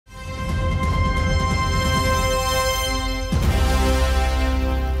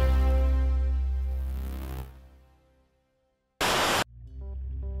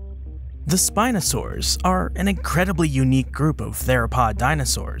The Spinosaurs are an incredibly unique group of theropod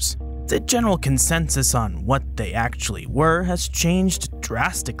dinosaurs. The general consensus on what they actually were has changed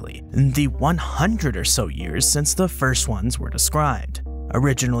drastically in the 100 or so years since the first ones were described.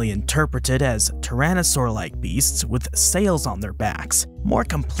 Originally interpreted as tyrannosaur-like beasts with sails on their backs, more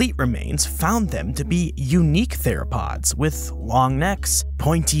complete remains found them to be unique theropods with long necks,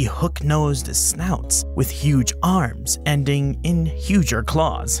 pointy hook-nosed snouts with huge arms ending in huger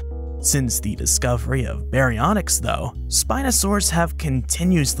claws. Since the discovery of Baryonyx, though, Spinosaurs have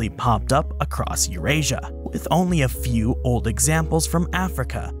continuously popped up across Eurasia, with only a few old examples from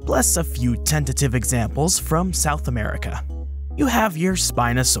Africa, plus a few tentative examples from South America. You have your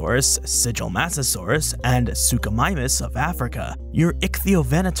Spinosaurus, Sigilmassasaurus, and Suchomimus of Africa, your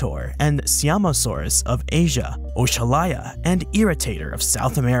Ichthyovenator and Siamosaurus of Asia, Oxalaia and Irritator of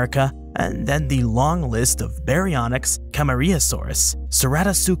South America, and then the long list of Baryonyx, Camarillasaurus,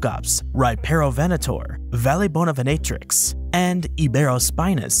 Ceratosuchops, Riparovenator, Vallibonavenatrix, and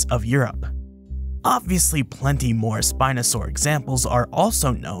Iberospinus of Europe. Obviously, plenty more Spinosaur examples are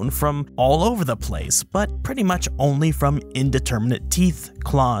also known from all over the place, but pretty much only from indeterminate teeth,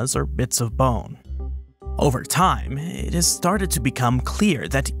 claws, or bits of bone. Over time, it has started to become clear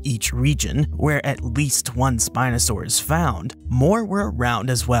that each region where at least one Spinosaur is found, more were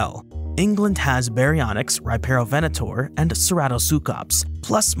around as well. England has Baryonyx, Riparovenator, and Ceratosuchops,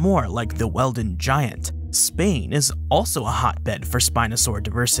 plus more like the Wealden giant. Spain is also a hotbed for Spinosaur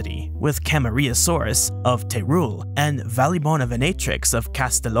diversity, with Camarillasaurus of Teruel and Vallibonavenatrix of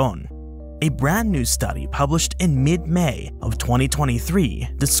Castellón. A brand new study published in mid-May of 2023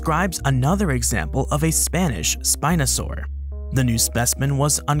 describes another example of a Spanish Spinosaur. The new specimen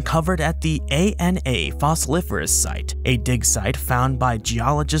was uncovered at the ANA Fossiliferous Site, a dig site found by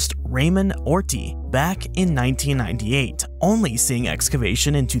geologist Raymond Orti back in 1998, only seeing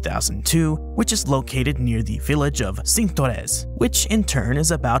excavation in 2002, which is located near the village of Cintores, which in turn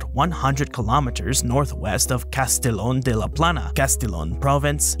is about 100 kilometers northwest of Castellón de la Plana, Castellón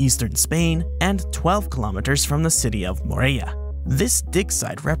Province, eastern Spain, and 12 kilometers from the city of Morella. This dig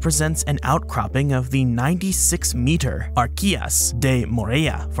site represents an outcropping of the 96-meter Arquillas de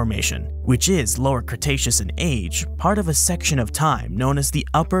Morella formation, which is Lower Cretaceous in age, part of a section of time known as the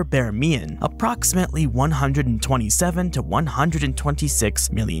Upper Permian, approximately 127 to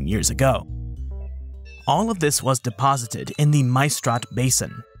 126 million years ago. All of this was deposited in the Maestrat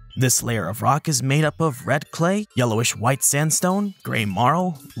Basin. This layer of rock is made up of red clay, yellowish-white sandstone, gray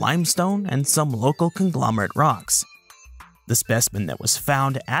marl, limestone, and some local conglomerate rocks. The specimen that was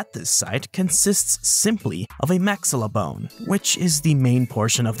found at this site consists simply of a maxilla bone, which is the main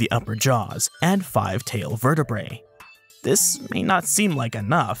portion of the upper jaws, and 5 tail vertebrae. This may not seem like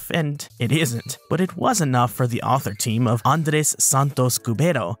enough, and it isn't, but it was enough for the author team of Andres Santos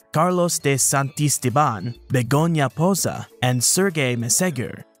Cubero, Carlos de Santisteban, Begoña Poza, and Sergei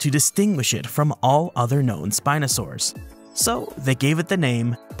Mesegur to distinguish it from all other known Spinosaurs. So they gave it the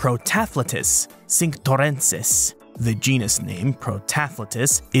name Protathlitis cinctorensis. The genus name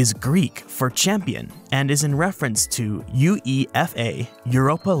Protathlitis is Greek for champion and is in reference to UEFA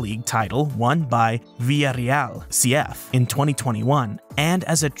Europa League title won by Villarreal CF in 2021 and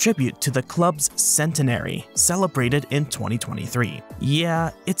as a tribute to the club's centenary celebrated in 2023.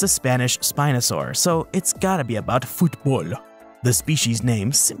 Yeah, it's a Spanish Spinosaur, so it's gotta be about football. The species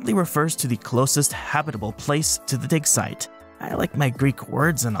name simply refers to the closest habitable place to the dig site. I like my Greek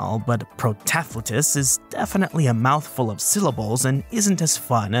words and all, but Protathlitis is definitely a mouthful of syllables and isn't as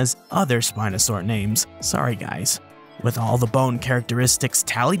fun as other Spinosaur names. Sorry guys. With all the bone characteristics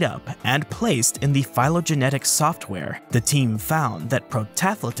tallied up and placed in the phylogenetic software, the team found that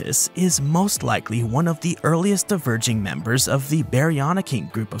Protathlitis is most likely one of the earliest diverging members of the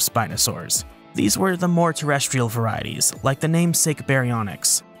Baryonyx group of Spinosaurs. These were the more terrestrial varieties, like the namesake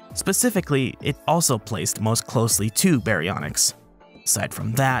Baryonyx. Specifically, it also placed most closely to Baryonyx. Aside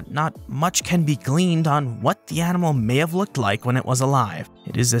from that, not much can be gleaned on what the animal may have looked like when it was alive.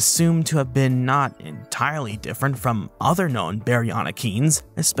 It is assumed to have been not entirely different from other known Baryonychines,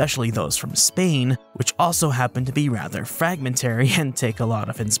 especially those from Spain, which also happen to be rather fragmentary and take a lot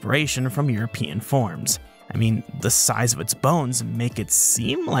of inspiration from European forms. I mean, the size of its bones make it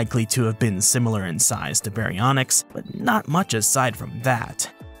seem likely to have been similar in size to Baryonyx, but not much aside from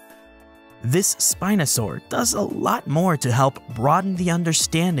that. This Spinosaur does a lot more to help broaden the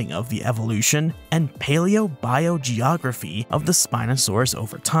understanding of the evolution and paleobiogeography of the Spinosaurs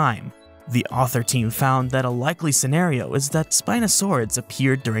over time. The author team found that a likely scenario is that Spinosaurids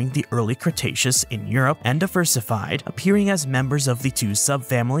appeared during the early Cretaceous in Europe and diversified, appearing as members of the two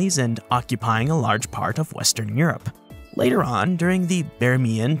subfamilies and occupying a large part of Western Europe. Later on, during the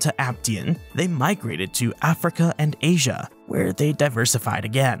Permian to Aptian, they migrated to Africa and Asia, where they diversified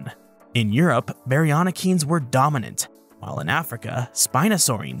again. In Europe, Baryonyxines were dominant, while in Africa,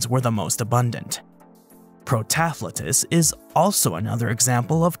 Spinosaurines were the most abundant. Protathlitis is also another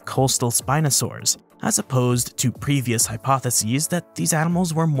example of coastal spinosaurs, as opposed to previous hypotheses that these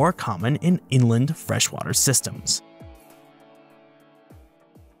animals were more common in inland freshwater systems.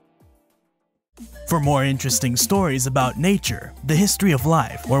 For more interesting stories about nature, the history of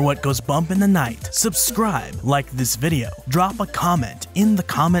life, or what goes bump in the night, subscribe, like this video, drop a comment in the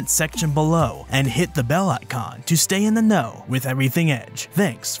comment section below, and hit the bell icon to stay in the know with everything Edge.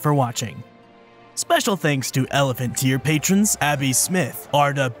 Thanks for watching. Special thanks to Elephant Tier patrons Abby Smith,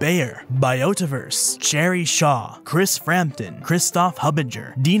 Arda Bayer, Biotaverse, Cherry Shaw, Chris Frampton, Christoph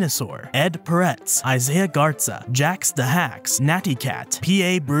Hubbinger, Dinosaur, Ed Peretz, Isaiah Garza, Jax the Hacks, Natty Cat,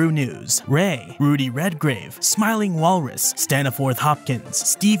 PA Brew News, Ray, Rudy Redgrave, Smiling Walrus, Staniforth Hopkins,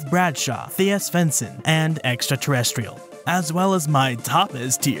 Steve Bradshaw, Thea Svensson, and Extraterrestrial. As well as my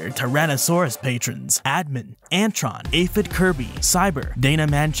Tapas tier Tyrannosaurus patrons, Admin, Antron, Aphid Kirby, Cyber, Dana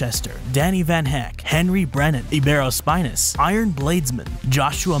Manchester, Danny Van Heck, Henry Brennan, Iberospinus, Iron Bladesman,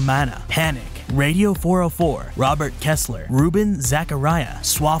 Joshua Mana, Panic, Radio 404, Robert Kessler, Ruben Zachariah,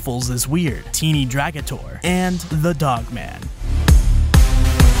 Swaffles is Weird, Teeny Dragator, and The Dogman.